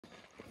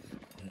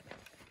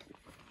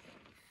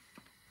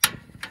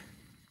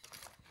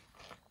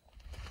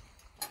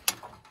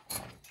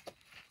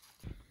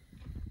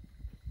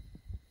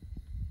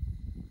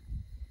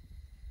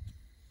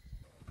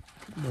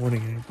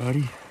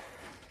everybody.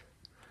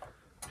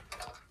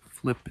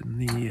 Flipping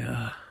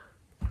the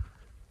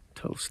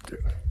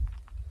toaster.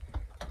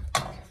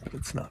 But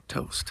it's not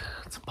toast,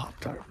 it's a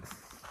Pop-Tart.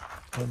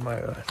 And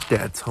my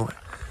dad's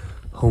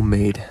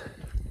homemade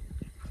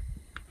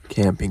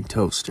camping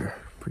toaster.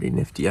 Pretty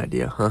nifty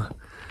idea, huh?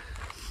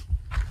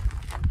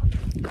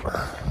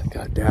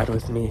 Got Dad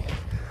with me.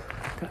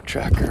 Got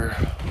Tracker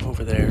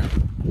over there.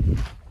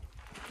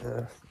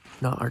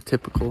 Not our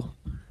typical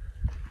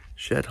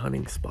shed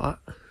hunting spot.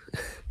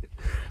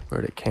 We're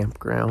at a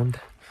campground.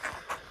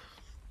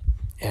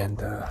 And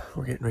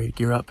we're getting ready to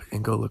gear up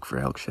and go look for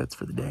elk sheds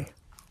for the day.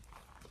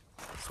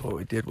 So what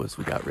we did was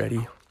we got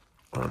ready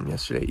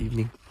yesterday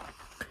evening.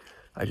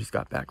 I just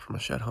got back from a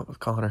shed hunt with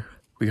Connor.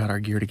 We got our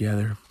gear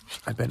together.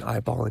 I've been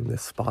eyeballing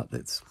this spot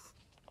that's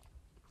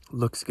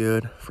looks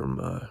good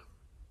from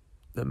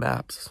the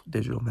maps,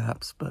 digital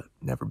maps, but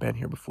never been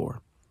here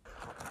before.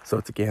 So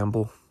it's a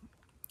gamble.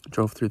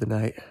 Drove through the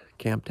night,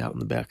 camped out in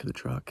the back of the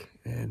truck,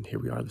 and here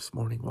we are this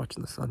morning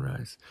watching the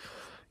sunrise,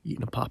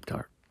 eating a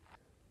Pop-Tart.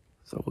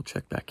 So we'll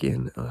check back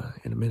in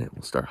a minute.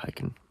 We'll start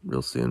hiking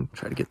real soon,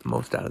 try to get the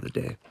most out of the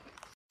day.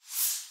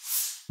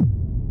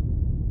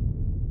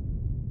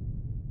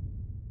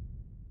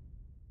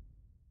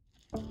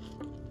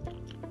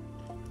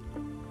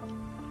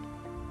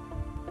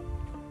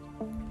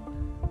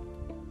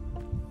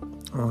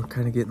 Oh,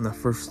 kind of getting the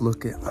first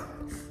look at the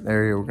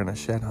area we're gonna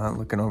shed hunt,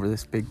 looking over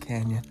this big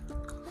canyon.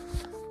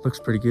 Looks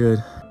pretty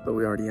good, but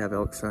we already have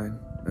elk sign.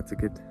 That's a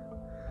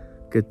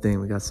good thing.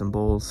 We got some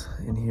bulls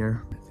in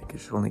here. I think it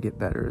should only get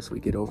better as we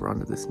get over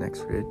onto this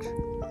next ridge.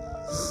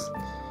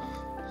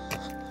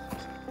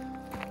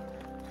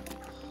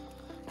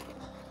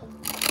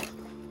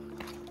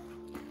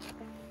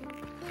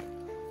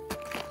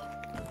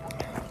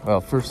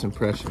 Well, first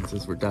impressions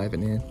as we're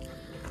diving in,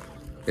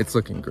 it's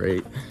looking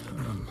great.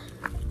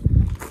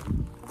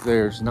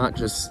 There's not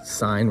just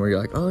sign where you're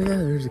like, oh yeah,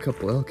 there's a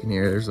couple elk in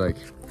here.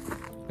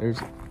 There's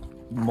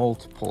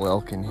multiple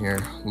elk in here,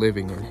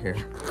 living in here.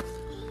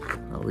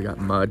 We got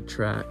mud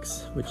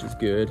tracks, which is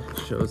good.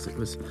 Shows it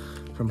was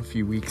from a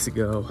few weeks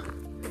ago.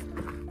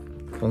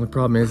 Only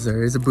problem is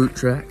there is a boot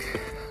track.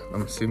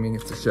 I'm assuming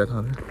it's a shed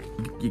hunter.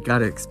 You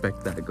gotta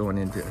expect that going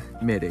into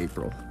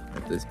mid-April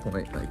at this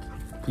point. Like,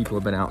 people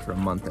have been out for a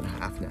month and a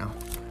half now.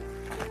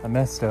 I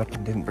messed up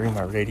and didn't bring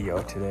my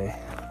radio today.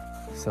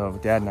 So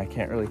Dad and I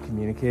can't really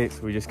communicate.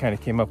 So we just kind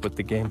of came up with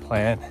the game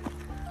plan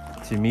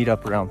to meet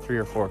up around 3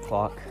 or 4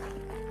 o'clock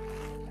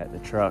at the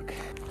truck.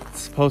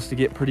 It's supposed to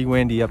get pretty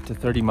windy, up to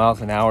 30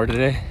 miles an hour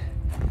today.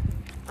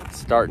 It's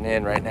starting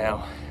in right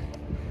now.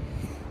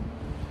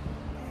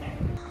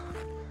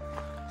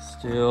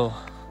 Still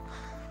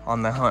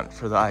on the hunt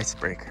for the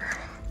icebreaker.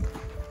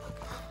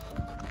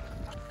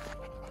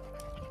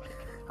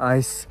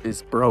 Ice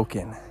is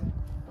broken.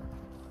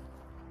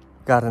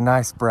 Got a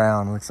nice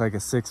brown, looks like a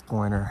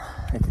 6-pointer.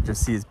 I could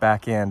just see his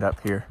back end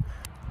up here.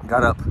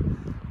 Got up,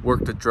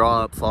 worked a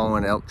draw up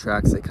following elk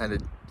tracks. They kind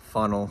of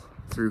funnel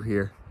through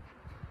here.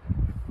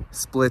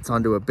 Splits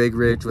onto a big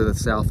ridge with a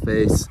south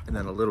face and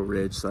then a little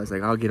ridge. So I was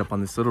like, I'll get up on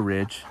this little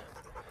ridge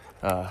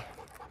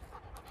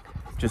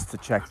just to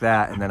check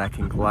that, and then I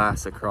can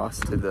glass across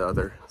to the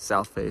other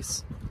south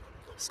face.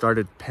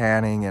 Started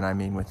panning, and I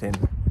mean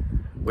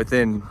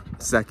within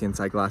seconds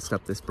I glassed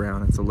up this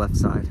brown. It's the left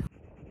side.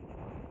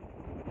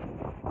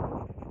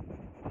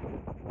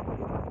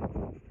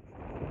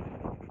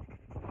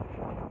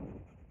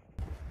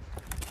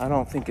 I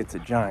don't think it's a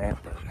giant,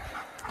 but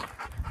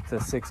it's a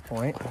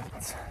 6-point.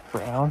 It's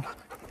brown.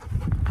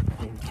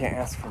 I mean, you can't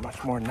ask for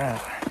much more than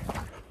that.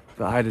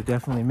 But I'd have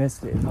definitely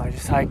missed it if I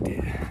just hiked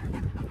it.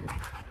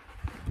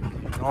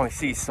 You can only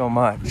see so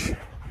much,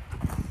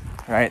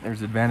 right?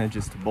 There's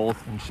advantages to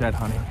both in shed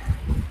hunting.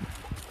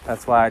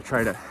 That's why I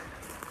try to,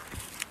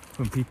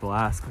 when people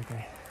ask, like,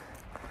 I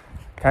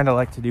kind of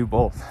like to do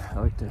both. I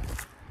like to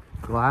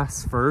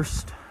glass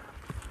first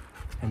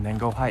and then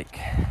go hike.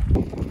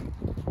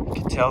 You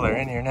can tell they're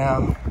in here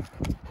now.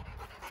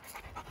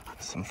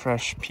 Some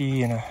fresh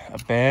pea in a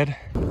bed.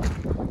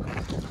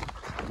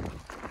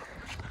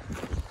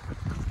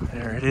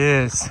 There it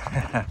is.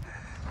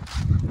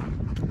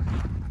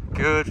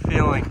 Good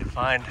feeling to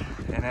find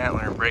an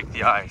antler and break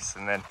the ice,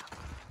 and then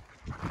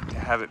to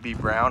have it be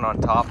brown on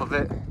top of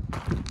it.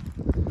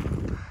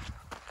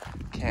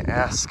 Can't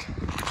ask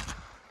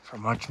for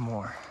much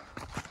more.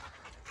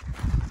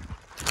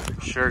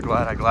 Sure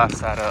glad I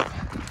glassed that up.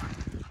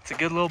 It's a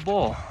good little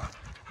bull.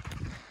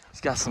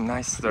 He's got some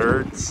nice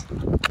thirds.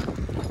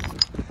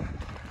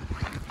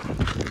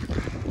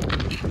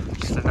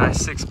 Just a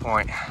nice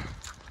 6-point.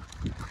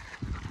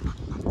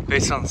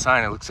 Based on the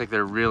sign, it looks like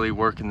they're really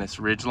working this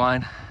ridge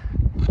line,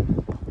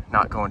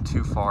 not going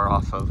too far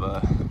off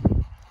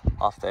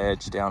the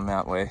edge down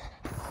that way.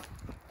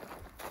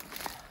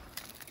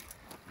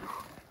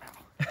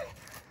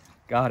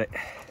 Got it.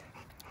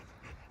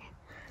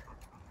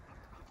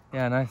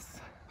 Yeah,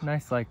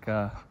 nice like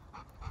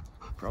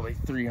probably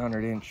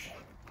 300-inch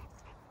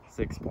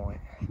 6-point.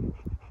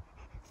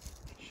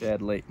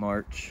 Shed late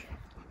March.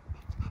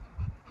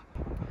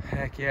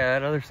 Heck yeah,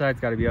 that other side's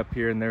got to be up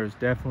here, and there's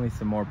definitely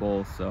some more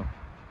bowls, so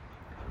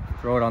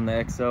throw it on the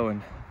XO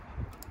and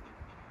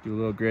do a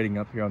little grading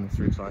up here on this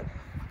ridge line.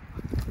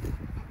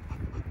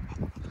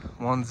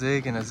 One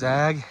zig and a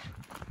zag.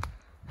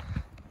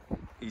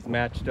 He's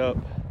matched up.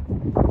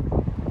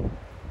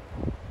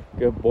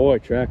 Good boy,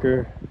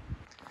 tracker.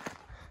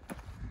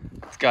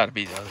 It's got to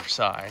be the other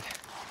side.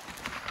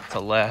 To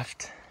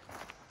left.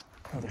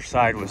 The other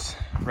side was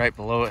right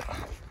below it.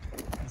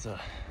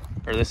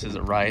 Or this is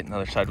a right, and the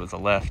other side was a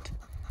left.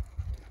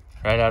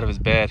 Right out of his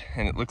bed,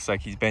 and it looks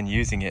like he's been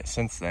using it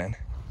since then.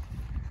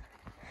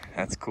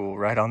 That's cool,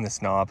 right on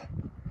this knob.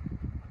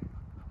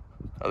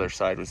 Other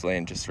side was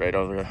laying just right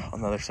over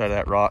on the other side of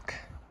that rock.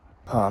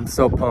 Oh, I'm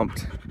so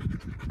pumped.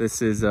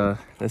 This is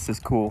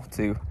cool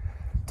to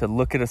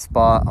look at a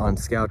spot on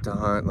Scout to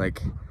Hunt,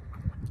 like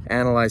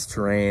analyze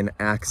terrain,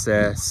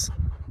 access,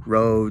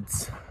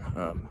 roads,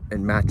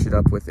 and match it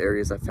up with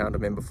areas I found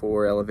them in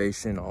before,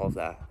 elevation, all of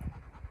that.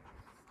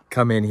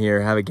 Come in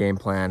here, have a game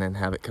plan, and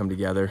have it come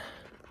together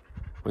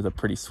with a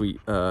pretty sweet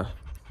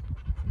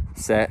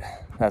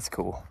set. That's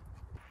cool.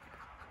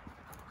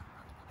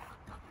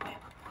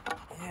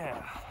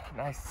 Yeah,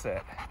 nice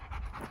set.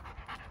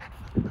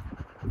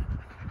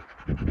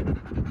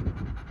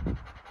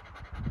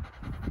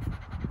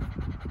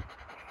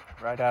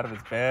 Right out of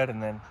his bed,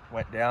 and then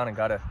went down and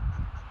got a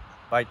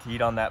bite to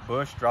eat on that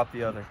bush, dropped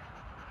the other.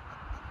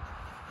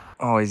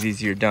 Always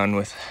easier done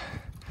with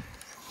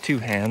two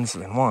hands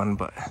than one,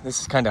 but this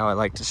is kind of how I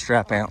like to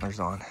strap antlers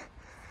on,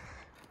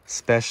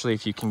 especially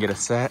if you can get a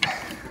set.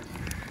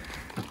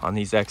 On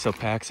these XO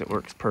packs, it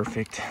works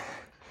perfect.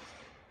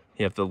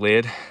 You have the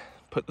lid,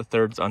 put the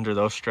thirds under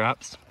those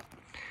straps,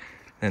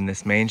 then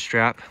this main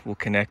strap will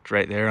connect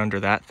right there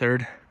under that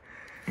third,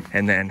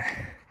 and then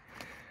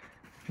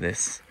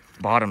this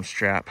bottom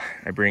strap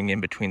I bring in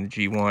between the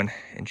G1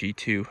 and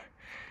G2.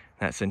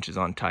 That cinches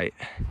on tight.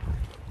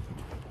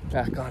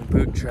 Back on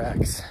boot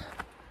tracks.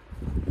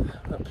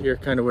 Up here,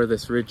 kind of where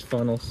this ridge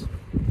funnels.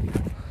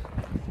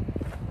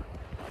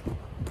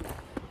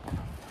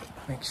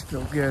 Makes you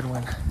feel good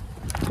when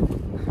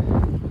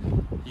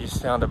you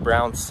just found a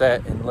brown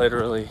set and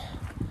literally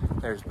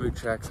there's boot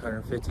tracks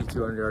 150,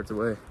 200 yards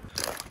away.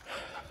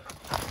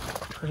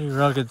 Pretty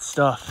rugged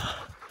stuff.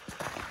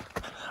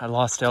 I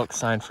lost elk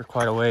sign for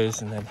quite a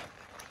ways and then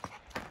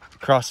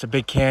crossed a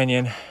big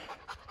canyon,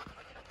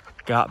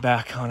 got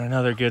back on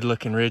another good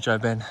looking ridge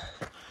I've been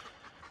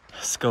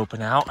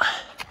scoping out.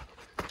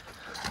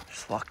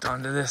 Just walked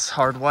onto this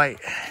hard white.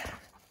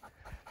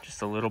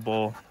 Just a little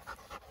bowl.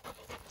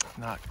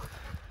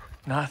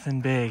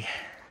 Nothing big.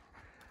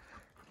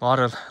 A lot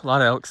of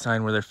elk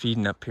sign where they're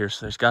feeding up here,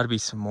 so there's got to be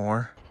some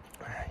more.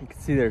 You can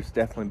see there's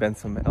definitely been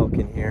some elk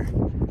in here.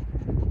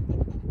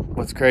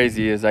 What's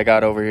crazy is I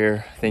got over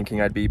here thinking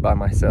I'd be by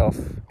myself,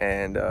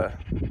 and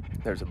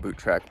there's a boot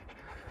track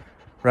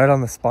right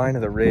on the spine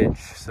of the ridge,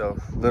 so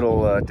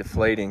little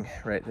deflating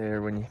right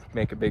there when you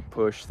make a big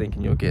push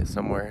thinking you'll get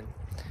somewhere.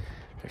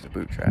 There's a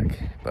boot track,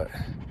 but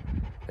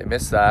they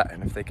miss that,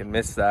 and if they can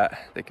miss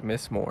that, they can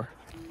miss more.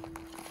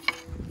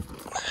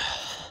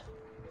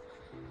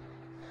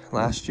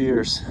 Last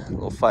year's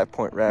little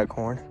 5-point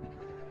raghorn.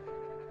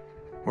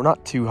 We're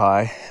not too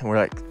high, we're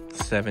like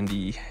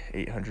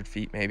 7,800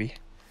 feet maybe,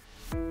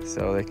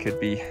 so they could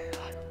be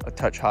a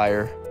touch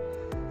higher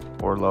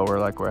or lower,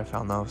 like where I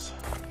found those.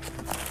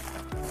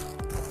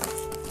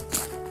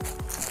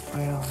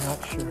 Well, I'm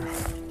not sure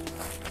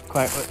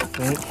quite what to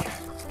think.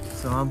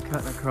 So I'm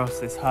cutting across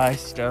this high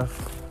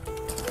stuff,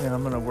 and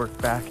I'm gonna work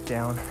back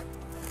down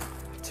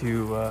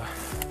to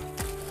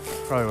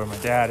probably where my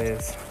dad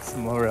is,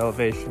 some lower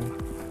elevation,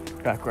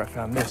 back where I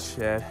found this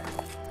shed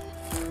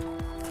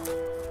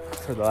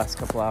for the last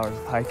couple hours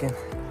of hiking.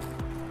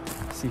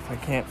 See if I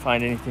can't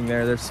find anything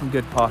there. There's some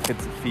good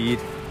pockets of feed.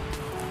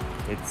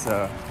 It's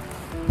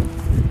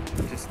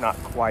just not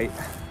quite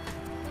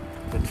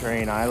the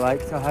terrain I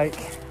like to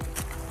hike.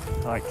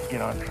 I like to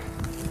get on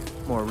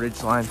more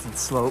ridge lines and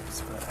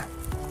slopes,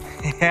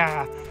 but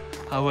yeah,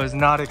 I was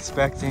not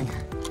expecting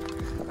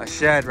a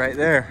shed right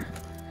there.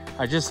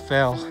 I just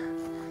fell.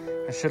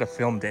 I should have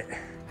filmed it.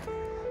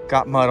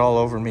 Got mud all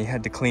over me,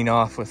 had to clean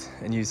off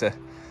and use a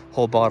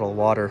whole bottle of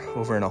water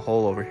over in a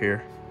hole over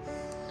here.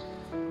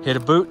 Hit a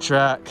boot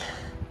track.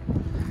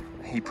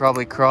 He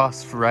probably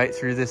crossed right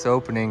through this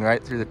opening,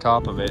 right through the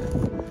top of it.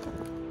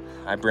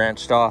 I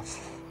branched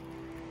off.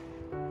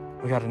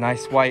 We got a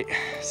nice white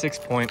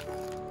 6-point.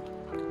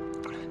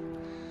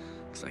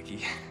 Looks like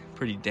he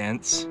pretty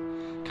dense,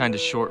 kind of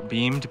short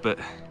beamed, but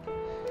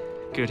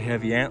good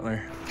heavy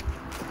antler.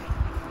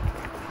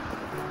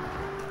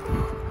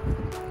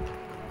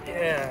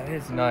 Yeah, it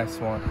is a nice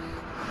one.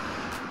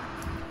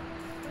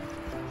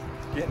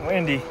 It's getting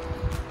windy.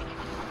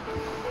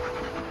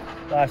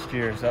 Last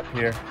year's up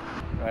here,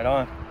 right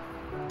on.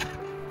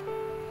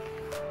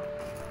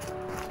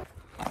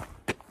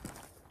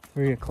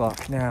 3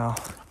 o'clock now.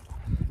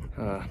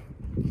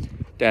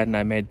 Dad and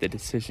I made the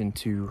decision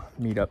to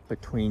meet up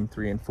between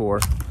 3 and 4.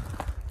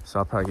 So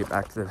I'll probably get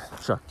back to the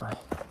truck by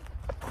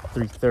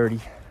 3:30,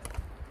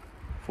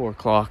 4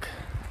 o'clock.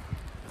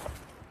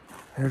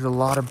 There's a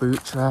lot of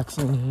boot tracks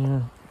in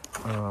here,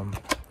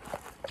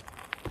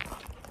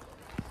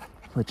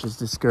 which is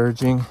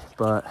discouraging,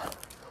 but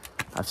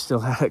I've still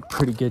had a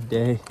pretty good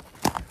day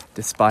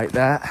despite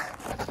that.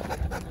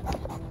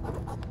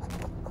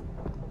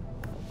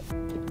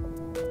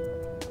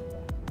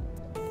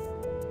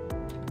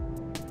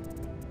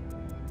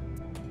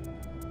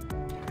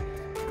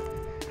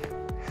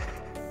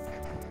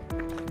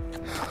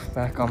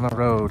 Back on the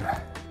road.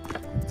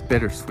 It's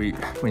bittersweet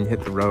when you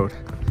hit the road.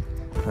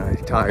 You're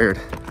tired,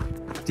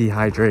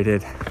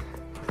 dehydrated,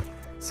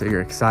 so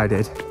you're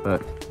excited,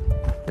 but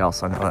you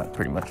also know that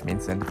pretty much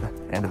means the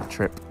end of the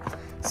trip.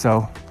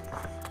 So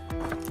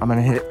I'm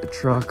gonna hit the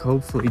truck.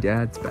 Hopefully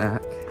Dad's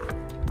back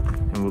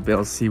and we'll be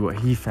able to see what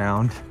he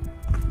found,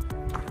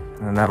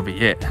 and then that'll be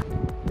it.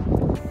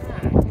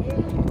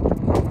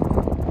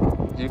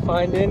 Did you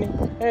find any?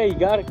 Hey, you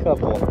got a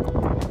couple.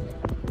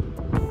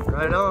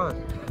 Right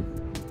on.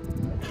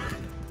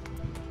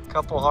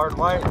 Couple hard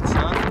whites,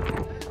 huh?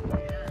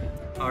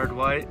 Hard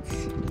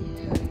whites.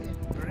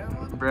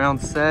 Brown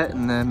set,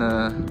 and then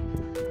a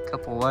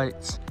couple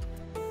whites.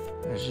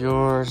 There's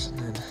yours, and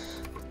then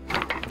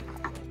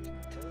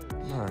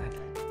mine.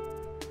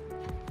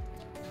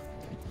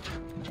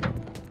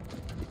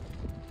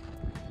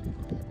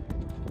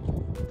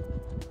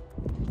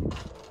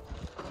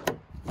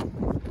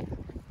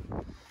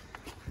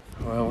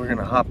 Well, we're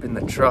gonna hop in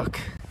the truck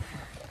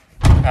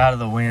out of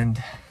the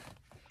wind.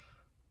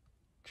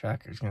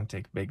 Tracker's gonna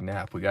take a big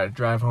nap. We gotta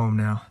drive home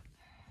now.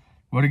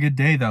 What a good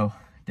day though.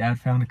 Dad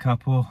found a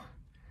couple.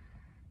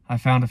 I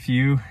found a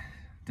few,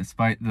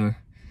 despite the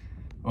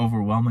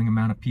overwhelming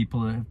amount of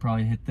people that have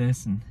probably hit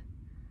this, and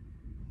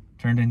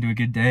turned into a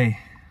good day.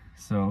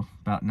 So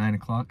about 9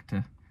 o'clock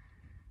to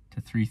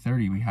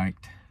 3:30 we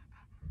hiked.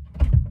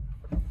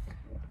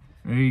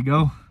 There you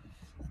go.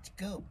 Let's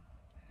go.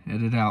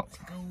 Headed out.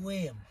 Let's go,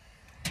 William.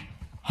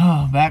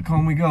 Oh, back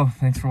home we go.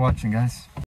 Thanks for watching, guys.